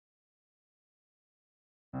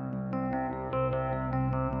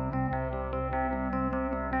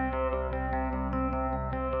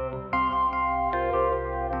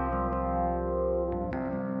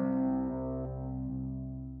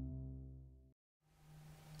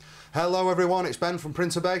Hello everyone, it's Ben from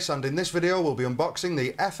Printerbase, and in this video we'll be unboxing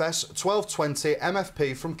the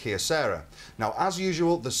FS1220MFP from Kyocera. Now, as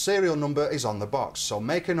usual, the serial number is on the box, so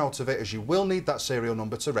make a note of it as you will need that serial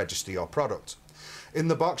number to register your product. In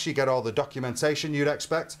the box you get all the documentation you'd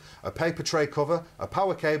expect, a paper tray cover, a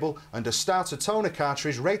power cable and a starter toner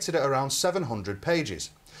cartridge rated at around 700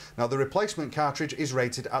 pages. Now, the replacement cartridge is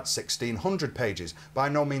rated at 1600 pages, by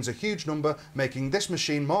no means a huge number, making this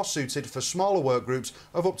machine more suited for smaller work groups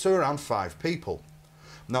of up to around 5 people.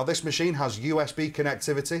 Now, this machine has USB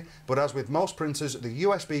connectivity, but as with most printers, the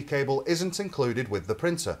USB cable isn't included with the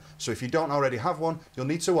printer, so if you don't already have one, you'll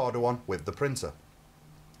need to order one with the printer.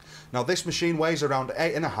 Now, this machine weighs around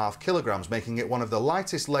 8.5 kilograms, making it one of the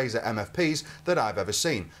lightest laser MFPs that I've ever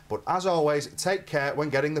seen. But as always, take care when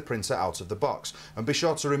getting the printer out of the box, and be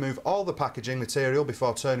sure to remove all the packaging material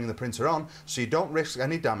before turning the printer on so you don't risk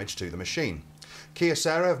any damage to the machine.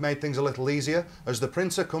 Kyocera have made things a little easier, as the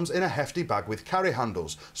printer comes in a hefty bag with carry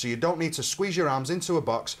handles, so you don't need to squeeze your arms into a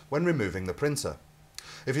box when removing the printer.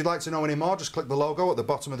 If you'd like to know any more, just click the logo at the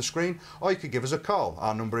bottom of the screen, or you could give us a call.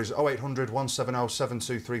 Our number is 0800 170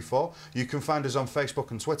 7234. You can find us on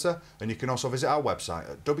Facebook and Twitter, and you can also visit our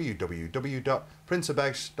website at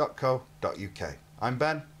www.printerbase.co.uk. I'm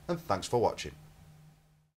Ben, and thanks for watching.